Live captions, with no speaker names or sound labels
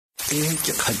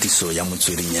ke kgatiso ya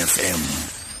Motsweding FM.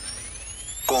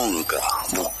 Konka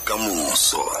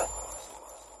bokamoso.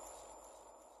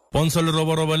 Pontsho le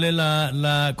roborobo le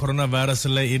la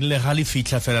coronavirus le ile ga le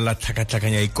fitla fela la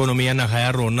tlhakatlhakanya ikonomi ya naga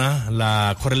ya rona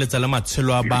la kgoreletsa le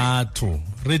matshelo a batho.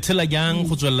 Re tshela jang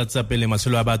go tswella tsa pele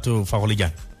matshelo a batho fa go le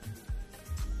jang?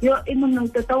 Yo eno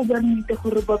tota o bua nnete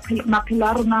gore maphelo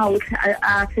a rona otlhe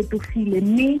a fetogile,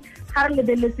 mme ga re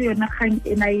lebeletse yona kgang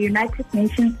ena United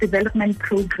Nations Development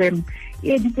Program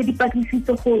e ditse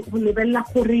dipatlisiso go lebella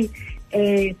gore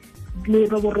le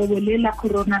roborobo le la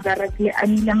coronavirus le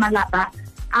amile malapa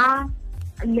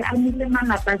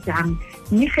jang.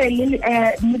 Mme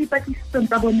mo dipatlisisong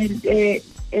tsa bone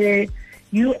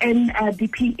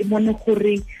UNDP e bone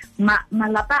gore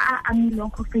malapa a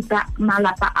amileng go feta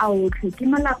malapa a otlhe ke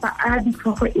malapa a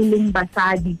ditlhogo e leng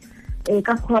basadi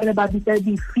ka gore ba bitsa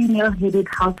di-female headed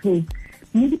households.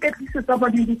 Mme dipatliso tsa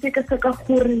bone di sekaseka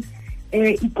gore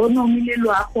ikonomi le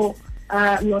loago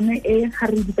lone e ga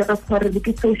re bitsa ka gore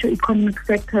ke socio-economic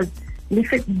sectors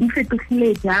di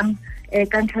fetogile jang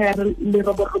ka ntlha ya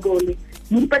leroborobo.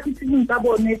 Mo dipatlisisong tsa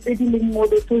bone tse di leng mo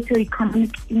the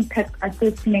socio-economic impact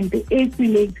assessment e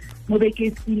tswileng mo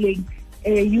beketswileng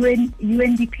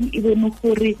UNDP e bone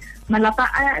gore malapa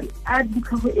a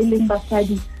ditlhogo e leng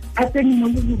basadi a tsene mo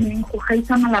lehumeng go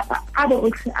gaisa malapa a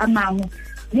botlhe a mangwe.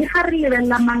 Mme ga re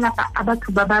lebelela malapa a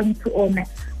batho ba bantsho one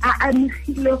a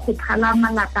amegile go phala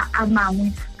malapa a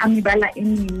mangwe a mebala e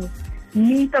mengwe.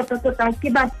 Mme tota ke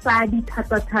basadi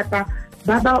thata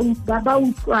ba ba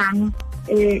utlwang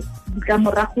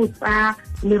ditlamorago tsa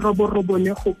leroborobo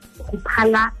le go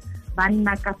phala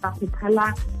banna kapa go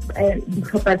phala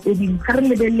ditlhopha tse dingwe. Ga re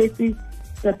lebeletse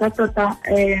tota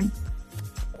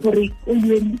gore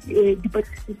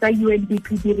dipatlisiso tsa UNDP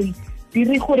di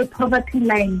re gore poverty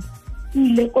line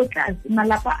ile ko tlase,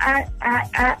 malapa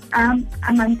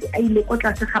a mantsi a ile ko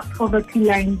tlase ga poverty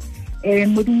line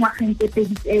mo dingwageng tse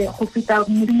pedi go feta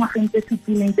mo dingwageng tse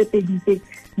fetileng tse pedi.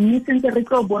 Mme sentse re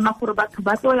tlo bona gore batho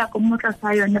ba tloya ko mo tlase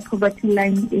ga yone poverty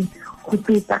line e go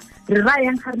feta. Re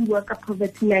rayang ga re bua ka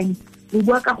poverty line re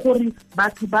bua ka gore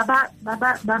batho ba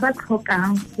ba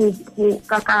tlhokang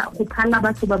go phala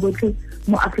batho ba botlhe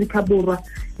mo Afrika Borwa.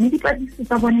 Mme dipatlisiso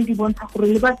tsa bone di bontsha gore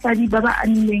le basadi ba ba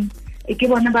anileng ke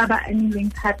bona ba ba anileng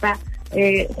thata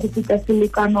go feta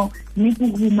selekano, mme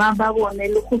bohuma ba bone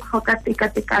le go tlhoka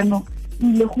tekatekano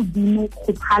ile godimo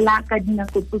go phala ka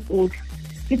dinako tse tsotlhe.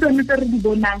 Ke tsone tse re di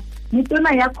bonang.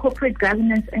 Metona ya Corporate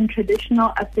Governance and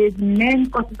Traditional Affairs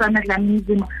Nkosazana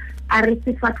Dlamini-Zuma a re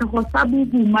sefatlhego sa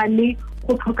bohuma le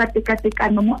go tlhoka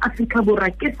tekatekano mo Afrika Borwa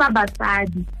ke sa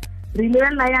basadi. Re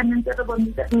lebelela yana ntse re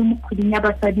bontsha mo kgweding ya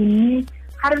basadi, mme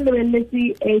ga re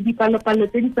lebeletse dipalopalo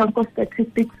tse di tswang ko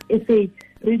Statistics SA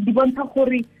re di bontsha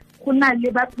gore go na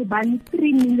le batho ba le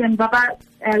 3 million ba ba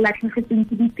latlhegetseng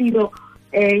ke ditiro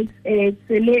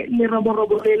le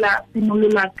leroborobo le la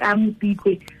simolola ka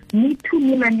Mopitlwe, mme 2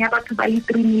 million ya batho ba le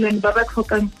 3 million ba ba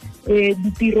tlhokang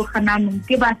ditiro gananong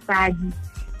ke basadi.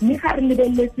 Mme ga re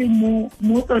lebeletse mo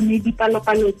tsone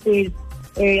dipalopalo tse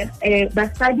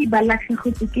basadi ba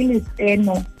latlhegetswe ke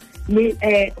letseno le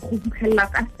go fitlhelela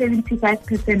ka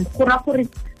 75%. Go ra gore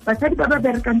basadi ba ba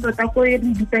berekang tota ko e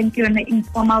re bitsang ke yone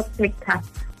informal sector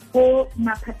go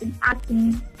maphateng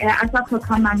a sa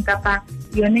tlhotlhomang kapa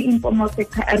yone informal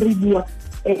sector a re bua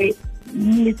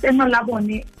letseno la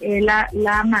bone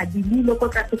la madi le ile ko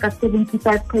tlase ka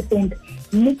 75%.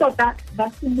 Mme tota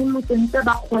ba simolotse ntse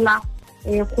ba gola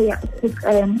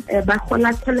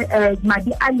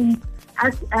madi a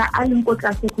leng ko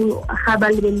tlase ga ba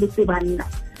lebeletse banna.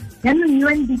 Yaanong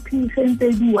UNDP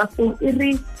sentse diwa so e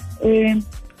re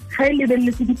ga e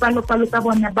lebeletse dipalopalo tsa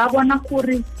bona ba bona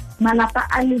gore malapa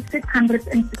a le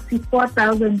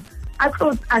 664,000 a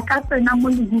ka tsena mo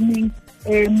lehumeng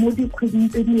mo dikgweding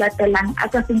tse di latelang a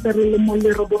ka sentse re le mo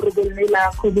leroborobolong la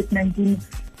COVID-19.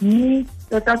 Mme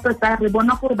tota re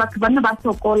bona gore batho ba ne ba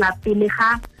sokola pele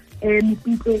ga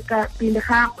pele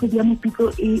ga kgwedi ya Mopitlwe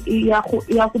e ya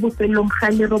go bofelong ga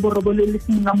leroborobo le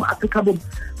simolola mo Afrika Borwa.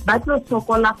 Ba tlo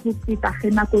sokola go feta ge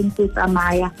nako ntse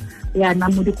tsamaya yana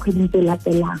mo dikgweding tse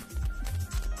latelang.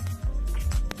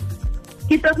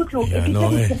 Ke tsa go tlhoka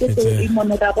ke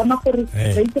mone ra bona gore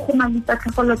re itse go na le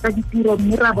tatlhegelo tsa ditiro,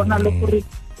 mme ra bona le gore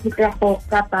tlhokego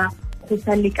kapa go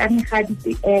sa lekane ga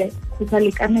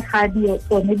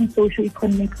tsone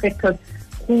di-socio-economic sectors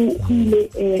go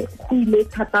ile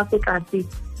thata go tlase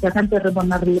jaaka ntse re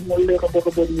bona re le mo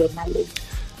leroborobo lona le.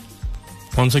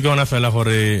 Pontsho ke ona fela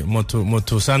gore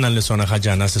motho sa nang le sona ga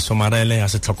jana se somarele a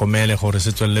se tlhokomele gore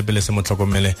se tswelle pele se mo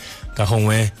tlhokomele ka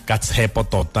gongwe ka tshepo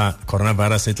tota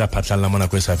coronavirus e tla phatlalla mo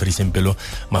nako e sa fediseng pelo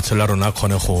matshelo a rona a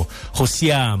kgone go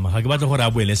siama ga ke batla gore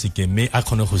a boele seke mme a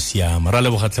kgone go siama ra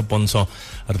lebogatlhe Pontsho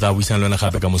re tla buisana le wena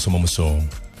gape ka moso mo mosong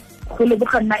go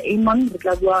leboga nna Amon re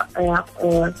tla bua